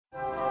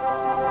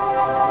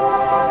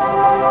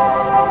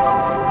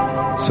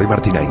Soy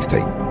Martín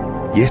Einstein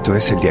y esto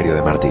es el diario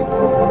de Martín.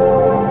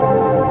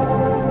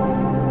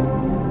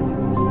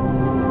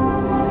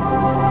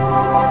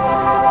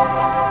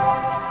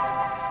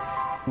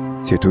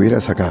 Si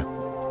estuvieras acá,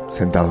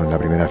 sentado en la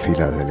primera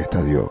fila del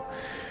estadio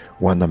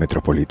Wanda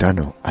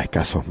Metropolitano, a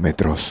escasos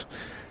metros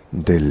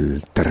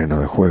del terreno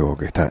de juego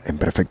que está en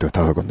perfecto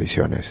estado de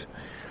condiciones,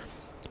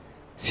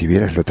 si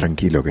vieras lo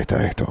tranquilo que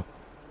está esto,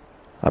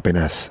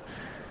 apenas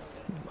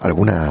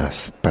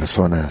algunas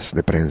personas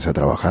de prensa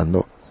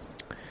trabajando,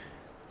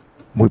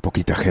 muy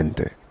poquita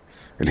gente,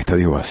 el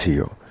estadio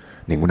vacío,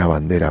 ninguna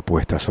bandera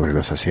puesta sobre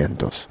los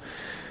asientos.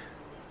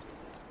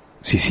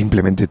 Si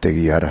simplemente te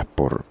guiaras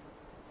por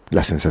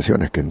las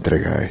sensaciones que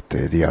entrega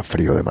este día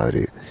frío de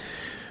Madrid,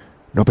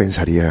 no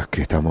pensarías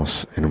que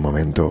estamos en un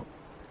momento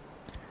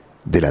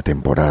de la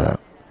temporada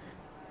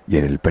y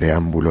en el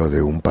preámbulo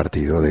de un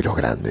partido de los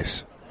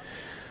grandes,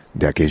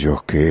 de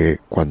aquellos que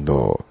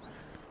cuando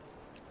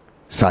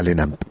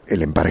salen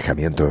el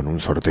emparejamiento en un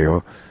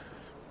sorteo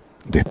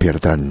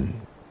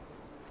despiertan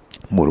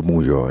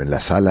murmullo en la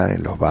sala,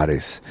 en los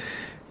bares,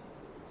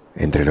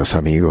 entre los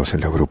amigos,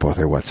 en los grupos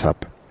de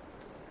WhatsApp.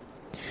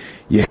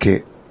 Y es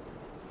que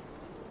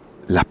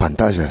las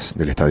pantallas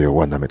del estadio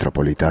Wanda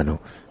Metropolitano,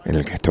 en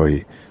el que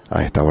estoy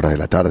a esta hora de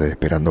la tarde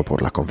esperando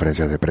por las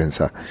conferencias de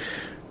prensa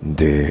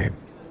de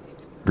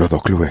los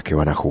dos clubes que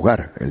van a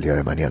jugar el día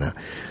de mañana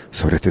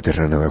sobre este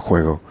terreno de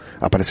juego,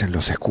 aparecen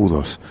los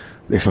escudos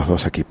de esos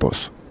dos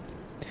equipos.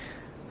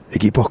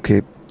 Equipos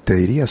que, te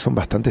diría, son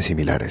bastante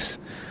similares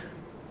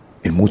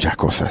en muchas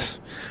cosas,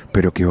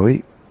 pero que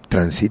hoy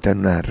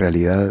transitan una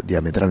realidad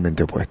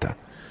diametralmente opuesta.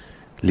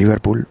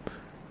 Liverpool,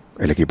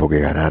 el equipo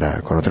que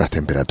ganara con otras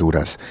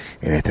temperaturas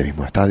en este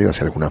mismo estadio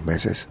hace algunos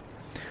meses,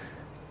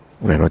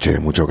 una noche de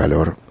mucho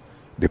calor,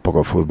 de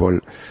poco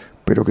fútbol,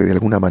 pero que de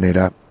alguna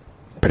manera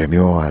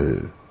premió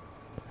al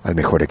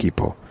mejor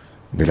equipo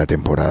de la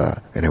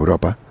temporada en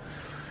Europa.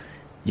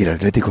 Y el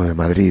Atlético de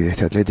Madrid,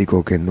 este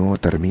Atlético que no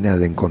termina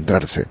de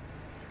encontrarse,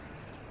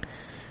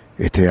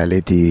 este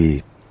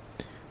Aleti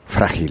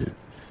frágil,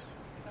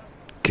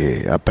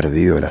 que ha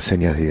perdido las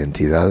señas de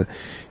identidad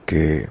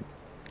que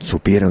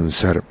supieron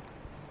ser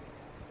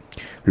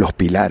los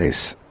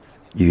pilares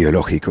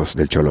ideológicos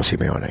del Cholo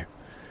Simeone.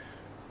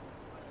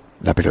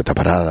 La pelota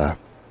parada,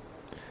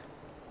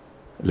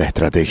 la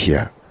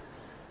estrategia,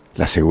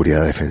 la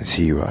seguridad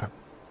defensiva,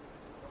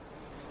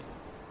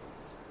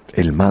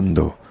 el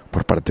mando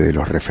por parte de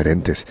los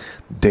referentes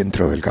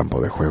dentro del campo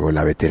de juego,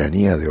 la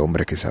veteranía de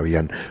hombres que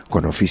sabían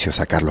con oficio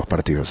sacar los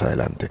partidos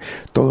adelante.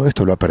 Todo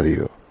esto lo ha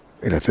perdido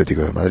el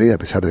Atlético de Madrid, a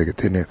pesar de que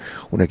tiene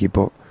un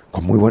equipo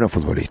con muy buenos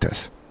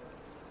futbolistas.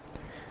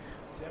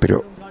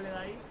 Pero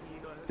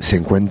se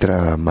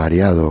encuentra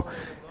mareado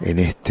en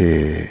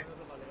este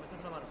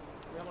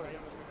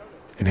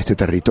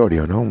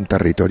territorio, ¿no? Un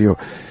territorio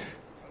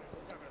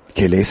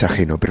que le es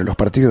ajeno, pero los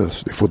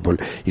partidos de fútbol,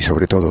 y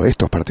sobre todo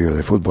estos partidos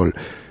de fútbol,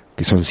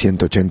 que son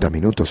 180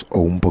 minutos o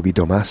un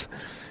poquito más,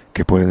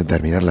 que pueden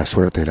determinar la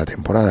suerte de la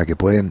temporada, que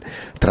pueden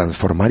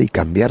transformar y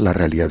cambiar la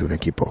realidad de un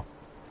equipo,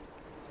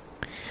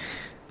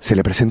 se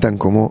le presentan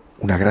como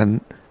una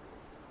gran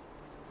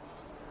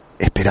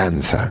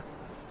esperanza,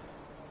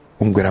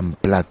 un gran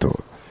plato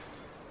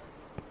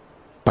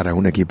para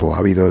un equipo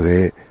ávido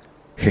de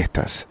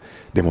gestas,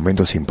 de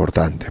momentos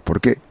importantes,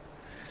 porque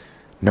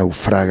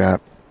naufraga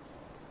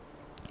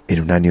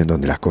en un año en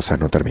donde las cosas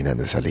no terminan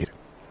de salir.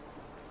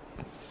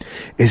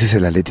 Ese es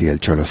el Aleti del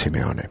Cholo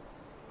Simeone.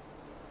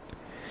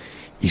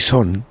 Y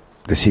son,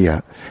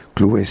 decía,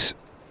 clubes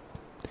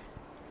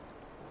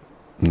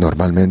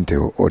normalmente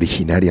o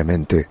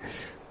originariamente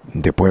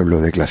de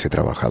pueblo, de clase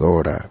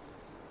trabajadora,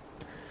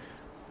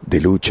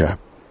 de lucha,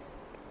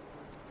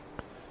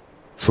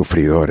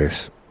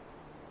 sufridores.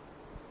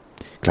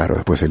 Claro,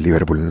 después el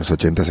Liverpool en los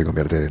 80 se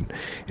convierte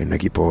en un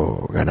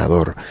equipo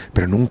ganador,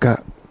 pero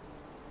nunca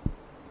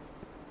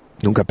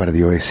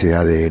perdió ese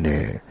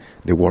ADN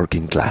de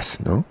working class,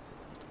 ¿no?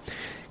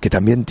 Que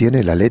también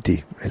tiene el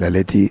Aleti. El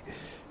Aleti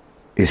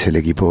es el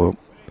equipo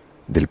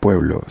del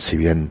pueblo, si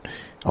bien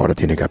ahora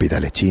tiene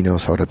capitales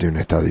chinos, ahora tiene un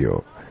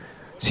estadio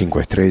 5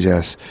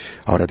 estrellas,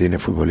 ahora tiene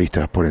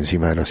futbolistas por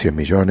encima de los 100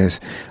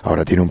 millones,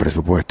 ahora tiene un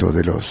presupuesto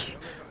de los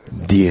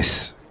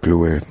 10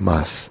 clubes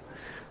más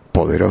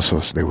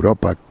poderosos de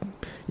Europa,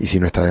 y si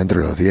no está dentro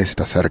de los 10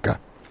 está cerca.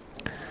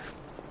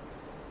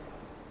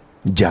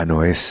 Ya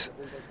no es,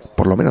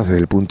 por lo menos desde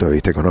el punto de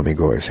vista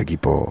económico, ese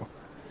equipo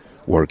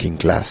working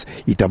class,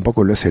 y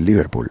tampoco lo es el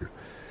Liverpool.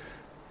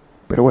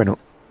 Pero bueno,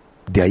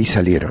 de ahí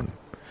salieron,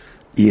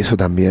 y eso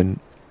también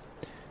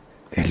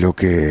es lo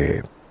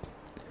que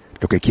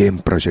quieren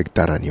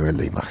proyectar a nivel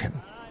de imagen.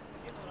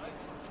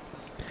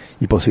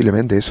 Y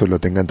posiblemente eso lo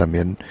tengan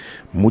también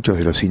muchos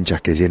de los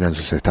hinchas que llenan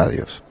sus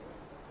estadios.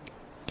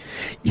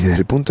 Y desde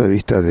el punto de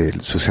vista de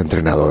sus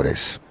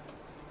entrenadores,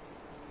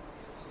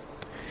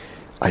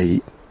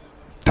 hay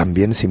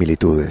también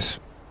similitudes.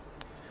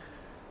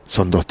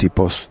 Son dos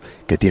tipos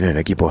que tienen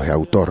equipos de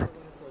autor,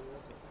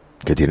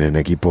 que tienen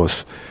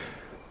equipos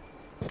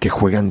que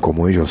juegan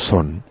como ellos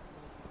son,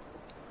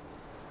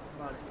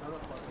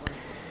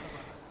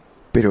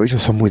 pero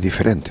ellos son muy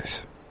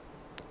diferentes.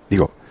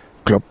 Digo,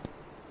 Klopp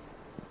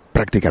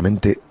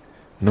prácticamente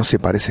no se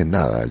parece en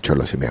nada al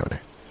Cholo Simeone.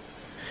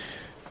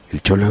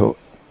 El Cholo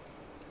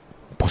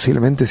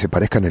posiblemente se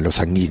parezcan en lo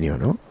sanguíneo,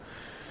 ¿no?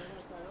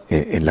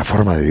 En la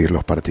forma de vivir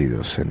los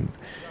partidos,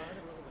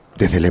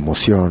 desde la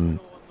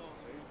emoción,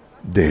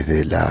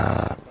 desde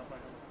la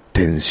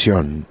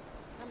tensión,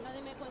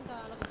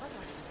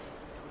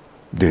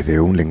 desde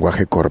un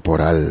lenguaje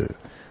corporal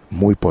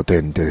muy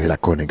potente, desde la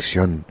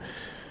conexión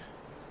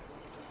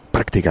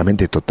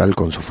prácticamente total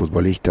con sus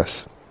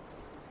futbolistas,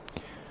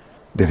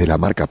 desde la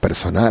marca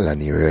personal a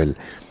nivel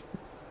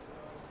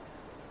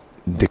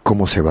de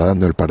cómo se va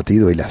dando el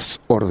partido y las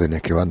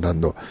órdenes que van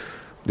dando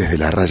desde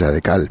la raya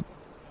de cal.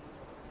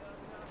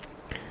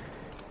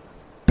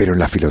 Pero en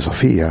la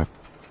filosofía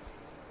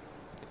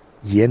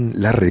y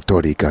en la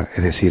retórica,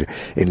 es decir,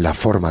 en la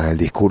forma del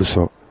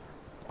discurso,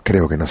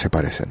 creo que no se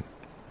parecen.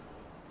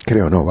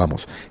 Creo no,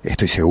 vamos,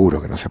 estoy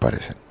seguro que no se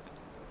parecen.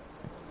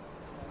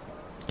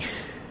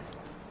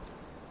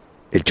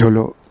 El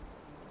Cholo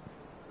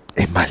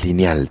es más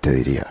lineal, te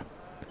diría.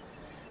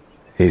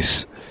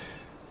 Es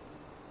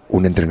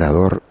un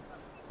entrenador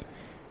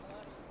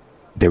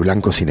de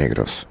blancos y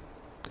negros,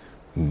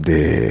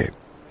 de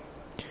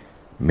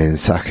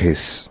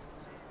mensajes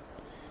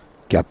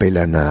que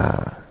apelan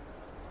al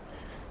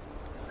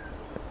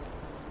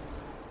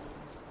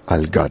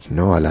gut,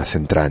 ¿no? A las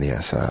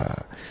entrañas,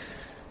 a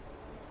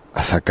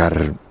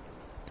sacar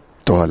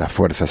todas las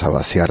fuerzas, a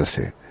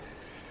vaciarse.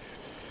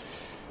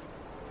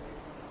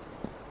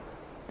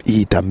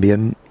 Y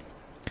también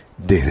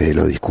desde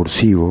lo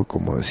discursivo,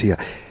 como decía,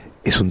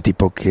 es un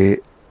tipo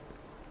que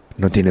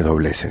no tiene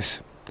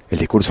dobleces. El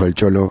discurso del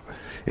Cholo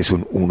es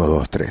un 1,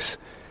 2, 3.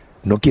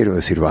 No quiero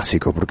decir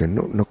básico, porque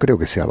no creo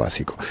que sea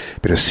básico,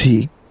 pero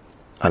sí,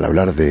 al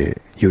hablar de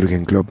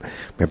Jürgen Klopp,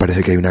 me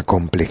parece que hay una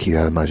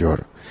complejidad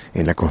mayor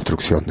en la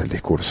construcción del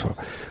discurso.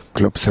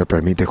 Klopp se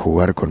permite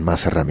jugar con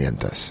más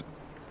herramientas.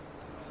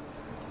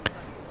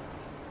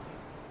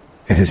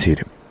 Es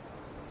decir,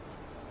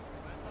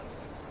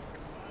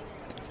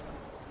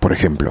 por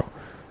ejemplo,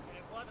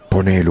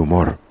 pone el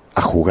humor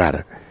a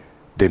jugar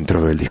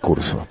dentro del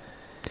discurso.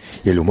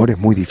 Y el humor es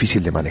muy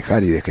difícil de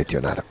manejar y de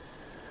gestionar.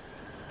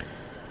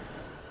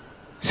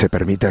 Se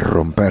permite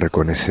romper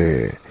con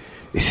ese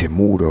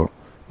muro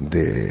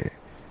de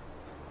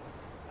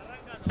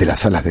las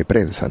salas de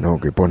prensa, ¿no?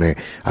 Que pone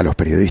a los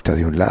periodistas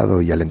de un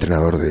lado y al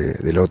entrenador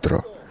del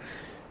otro.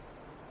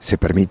 Se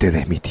permite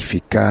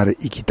desmitificar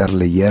y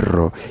quitarle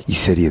hierro y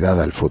seriedad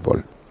al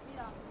fútbol.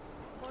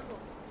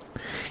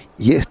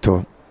 Y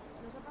esto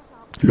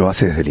lo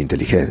hace desde la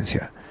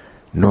inteligencia,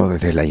 no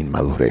desde la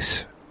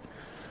inmadurez.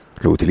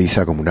 Lo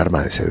utiliza como un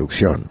arma de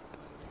seducción.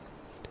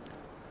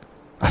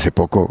 Hace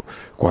poco,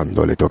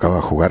 cuando le tocaba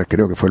jugar,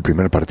 creo que fue el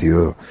primer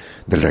partido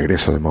del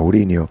regreso de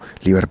Mourinho,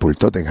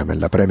 Liverpool-Tottenham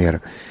en la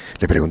Premier,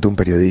 le preguntó un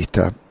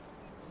periodista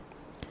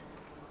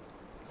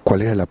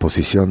cuál era la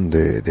posición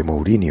de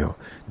Mourinho,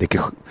 de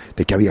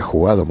qué había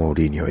jugado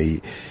Mourinho,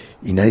 y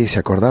nadie se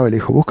acordaba, y le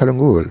dijo, búscalo en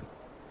Google.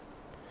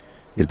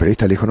 Y el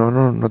periodista le dijo,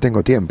 no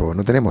tengo tiempo,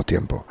 no tenemos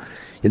tiempo.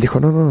 Y él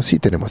dijo, no, sí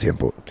tenemos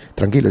tiempo,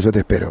 tranquilo, yo te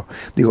espero.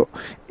 Digo,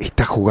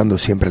 está jugando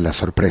siempre la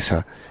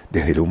sorpresa,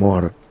 desde el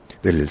humor,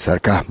 del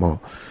sarcasmo,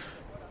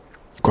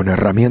 con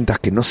herramientas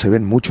que no se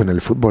ven mucho en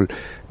el fútbol,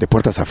 de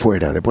puertas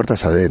afuera, de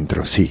puertas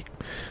adentro, sí.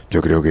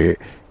 Yo creo que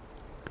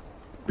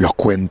los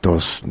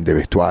cuentos de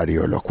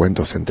vestuario, los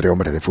cuentos entre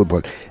hombres de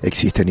fútbol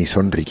existen y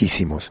son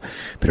riquísimos,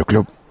 pero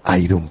Klopp ha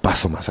ido un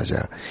paso más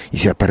allá y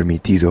se ha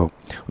permitido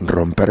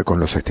romper con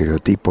los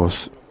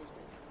estereotipos,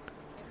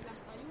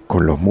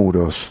 con los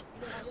muros,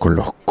 con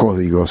los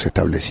códigos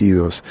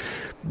establecidos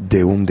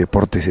de un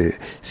deporte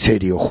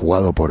serio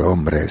jugado por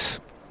hombres,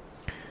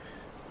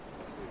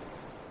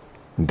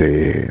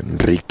 de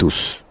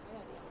rictus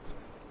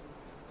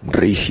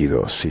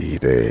rígidos y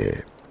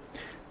de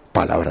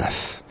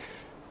palabras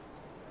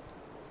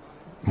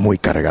muy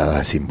cargadas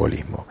de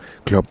simbolismo.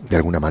 Klopp de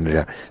alguna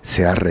manera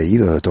se ha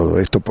reído de todo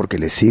esto porque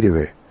le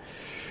sirve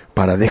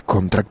para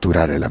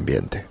descontracturar el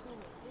ambiente.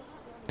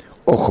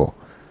 Ojo,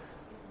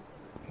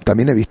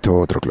 también he visto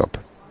otro Klopp.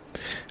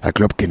 Al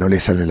Klopp que no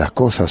le salen las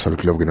cosas, o al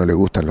Klopp que no le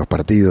gustan los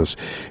partidos.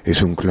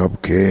 Es un Klopp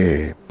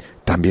que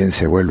también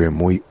se vuelve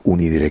muy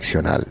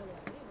unidireccional.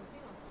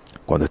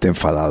 Cuando está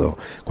enfadado,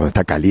 cuando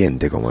está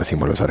caliente, como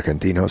decimos los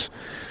argentinos,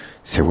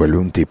 se vuelve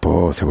un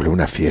tipo, se vuelve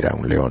una fiera,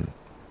 un león.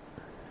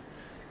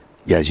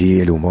 Y allí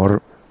el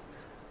humor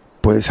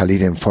puede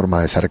salir en forma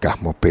de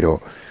sarcasmo,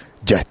 pero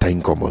ya está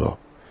incómodo,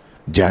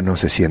 ya no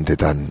se siente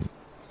tan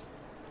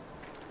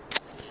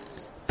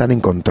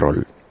en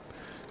control.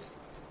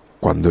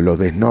 Cuando lo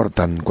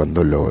desnortan,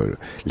 cuando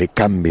le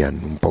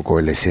cambian un poco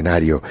el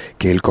escenario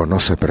que él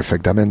conoce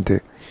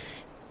perfectamente,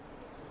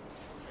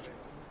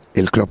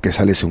 el Klopp que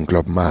sale es un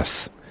Klopp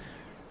más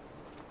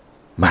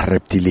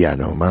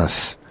reptiliano,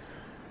 más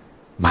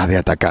de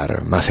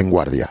atacar, más en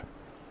guardia.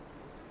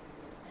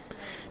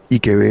 Y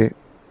que ve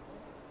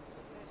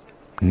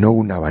no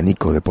un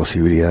abanico de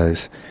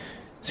posibilidades,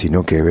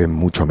 sino que ve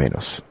mucho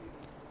menos,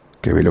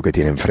 que ve lo que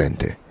tiene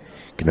enfrente,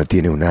 que no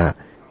tiene una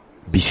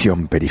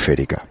visión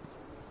periférica.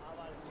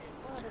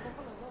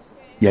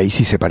 Y ahí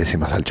sí se parece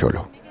más al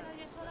Cholo.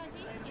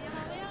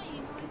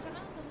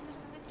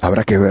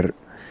 Habrá que ver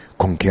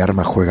con qué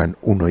arma juegan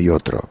uno y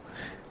otro.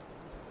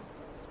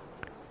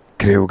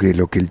 Creo que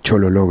lo que el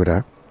Cholo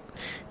logra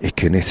es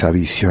que en esa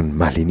visión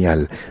más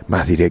lineal,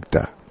 más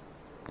directa,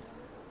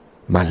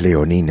 más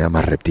leonina,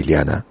 más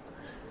reptiliana,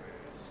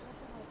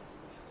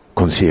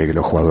 consigue que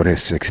los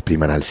jugadores se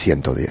expriman al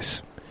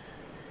 110,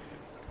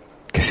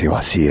 que se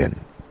vacíen,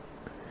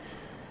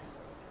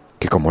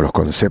 que como los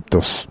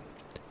conceptos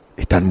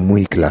están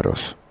muy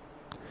claros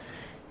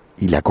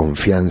y la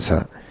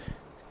confianza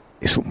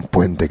es un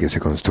puente que se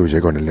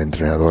construye con el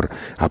entrenador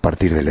a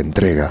partir de la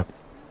entrega,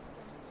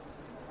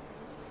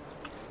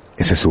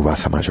 esa es su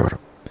base mayor.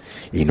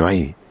 Y no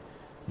hay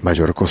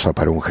mayor cosa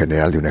para un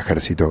general de un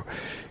ejército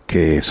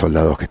que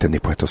soldados que estén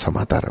dispuestos a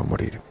matar o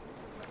morir.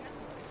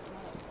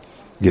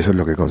 Y eso es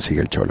lo que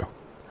consigue el Cholo.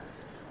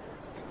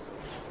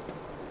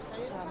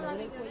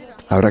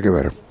 Habrá que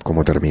ver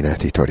cómo termina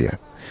esta historia.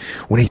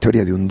 Una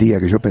historia de un día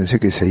que yo pensé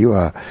que se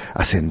iba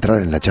a centrar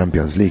en la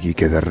Champions League y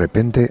que de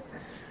repente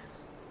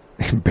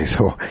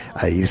empezó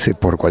a irse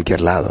por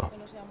cualquier lado.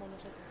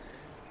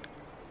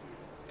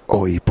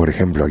 Hoy, por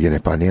ejemplo, aquí en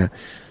España,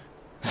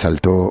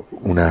 saltó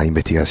una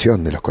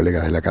investigación de los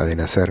colegas de la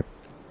cadena SER,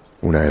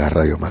 una de las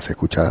radios más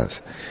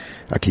escuchadas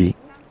aquí,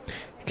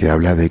 que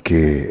habla de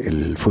que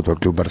el Fútbol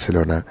Club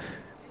Barcelona,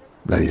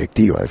 la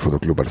directiva del Fútbol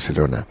Club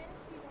Barcelona,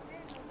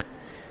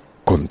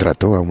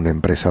 contrató a una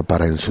empresa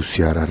para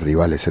ensuciar a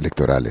rivales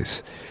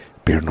electorales.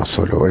 Pero no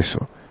solo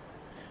eso,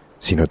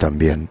 sino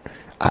también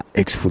a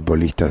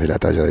exfutbolistas de la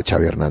talla de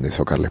Xavi Hernández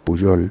o Carles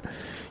Puyol,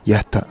 y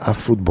hasta a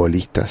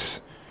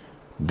futbolistas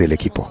del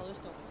equipo,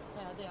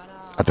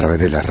 a través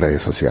de las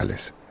redes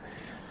sociales.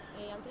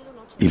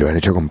 Y lo han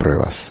hecho con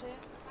pruebas.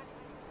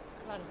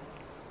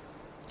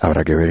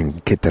 Habrá que ver en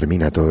qué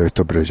termina todo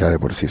esto, pero ya de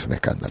por sí es un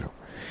escándalo.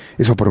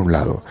 Eso por un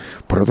lado.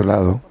 Por otro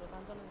lado,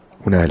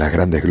 una de las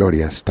grandes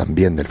glorias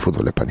también del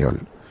fútbol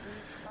español,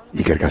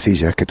 Iker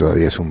Casillas, que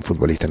todavía es un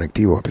futbolista en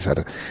activo, a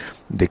pesar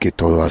de que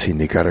todo hace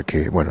indicar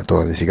que, bueno,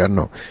 todo hace indicar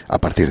no, a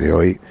partir de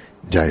hoy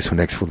ya es un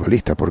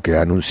exfutbolista, porque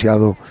ha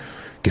anunciado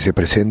que se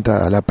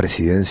presenta a la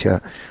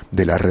presidencia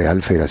de la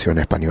Real Federación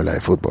Española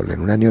de Fútbol, en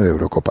un año de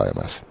Eurocopa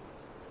además.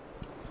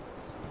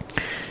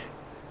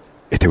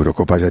 Esta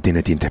Eurocopa ya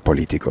tiene tintes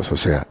políticos, o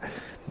sea,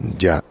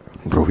 ya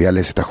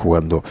Rubiales está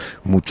jugando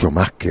mucho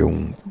más que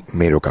un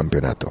mero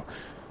campeonato.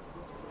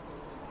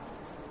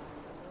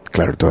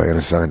 Claro, todavía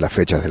no se saben las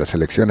fechas de las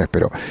elecciones,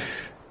 pero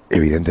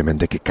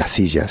evidentemente que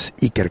Casillas,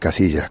 Iker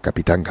Casillas,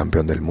 capitán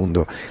campeón del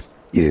mundo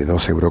y de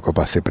 2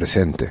 Eurocopas, se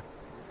presente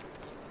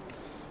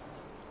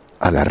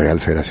a la Real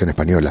Federación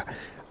Española,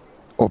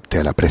 opte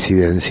a la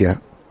presidencia,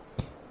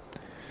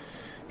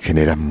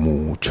 genera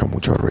mucho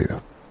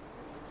ruido.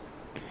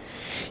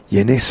 Y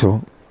en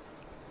eso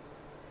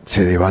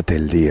se debate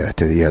el día,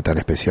 este día tan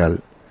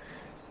especial,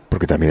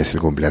 porque también es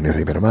el cumpleaños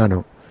de mi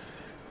hermano,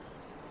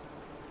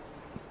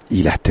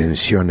 y las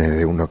tensiones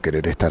de uno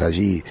querer estar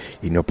allí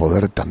y no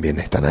poder también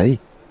están ahí.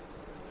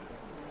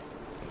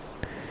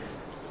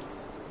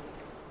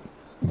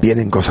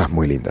 Vienen cosas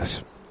muy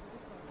lindas.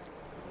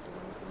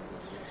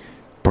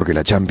 Porque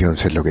la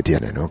Champions es lo que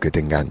tiene, ¿no? Que te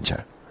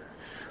engancha.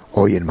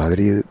 Hoy en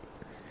Madrid,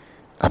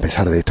 a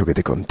pesar de esto que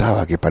te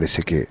contaba, que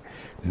parece que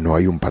no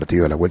hay un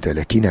partido a la vuelta de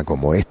la esquina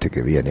como este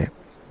que viene,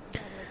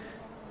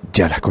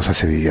 ya las cosas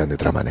se vivían de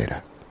otra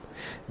manera.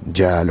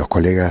 Ya los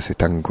colegas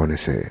están con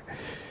ese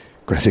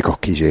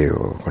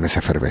cosquilleo, con esa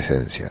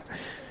efervescencia.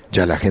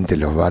 Ya la gente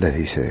en los bares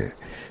dice,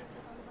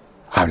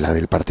 habla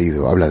del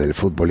partido, habla del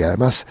fútbol, y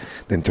además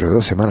dentro de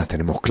 2 semanas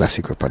tenemos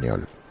clásico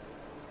español.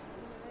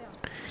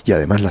 Y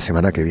además la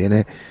semana que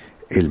viene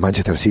el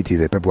Manchester City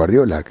de Pep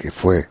Guardiola, que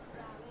fue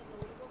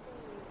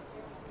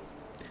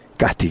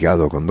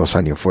castigado con 2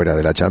 años fuera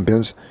de la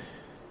Champions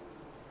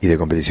y de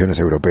competiciones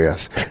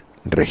europeas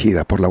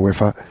regidas por la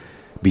UEFA,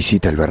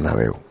 visita el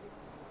Bernabéu.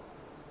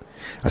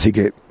 Así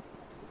que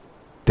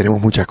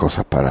tenemos muchas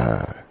cosas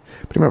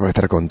primero para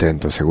estar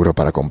contentos, seguro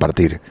para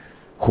compartir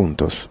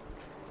juntos.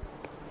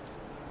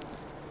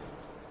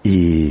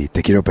 Y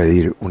te quiero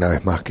pedir una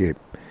vez más que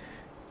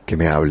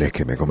me hables,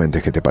 que me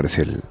comentes qué te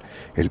parece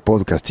el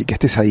podcast y que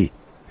estés ahí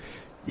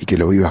y que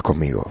lo vivas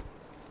conmigo.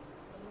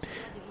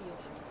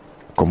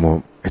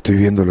 Como estoy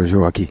viéndolo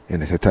yo aquí,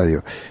 en este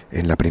estadio,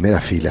 en la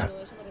primera fila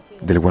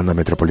del Wanda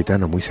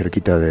Metropolitano, muy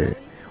cerquita de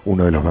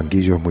uno de los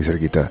banquillos, muy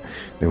cerquita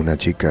de una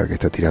chica que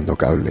está tirando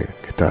cable,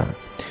 que está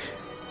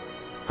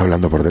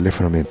hablando por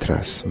teléfono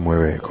mientras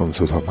mueve con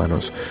sus 2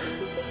 manos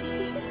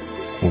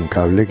un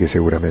cable que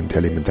seguramente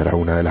alimentará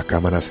una de las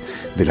cámaras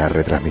de la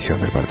retransmisión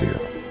del partido.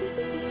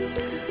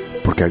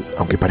 Porque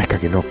aunque parezca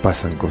que no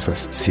pasan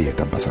cosas, sí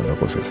están pasando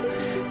cosas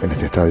en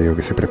este estadio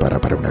que se prepara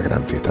para una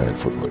gran fiesta del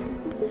fútbol.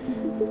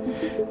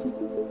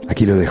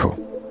 Aquí lo dejo.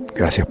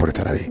 Gracias por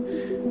estar ahí.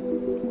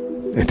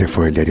 Este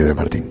fue el diario de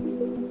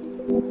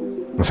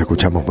Martín. Nos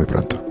escuchamos muy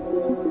pronto.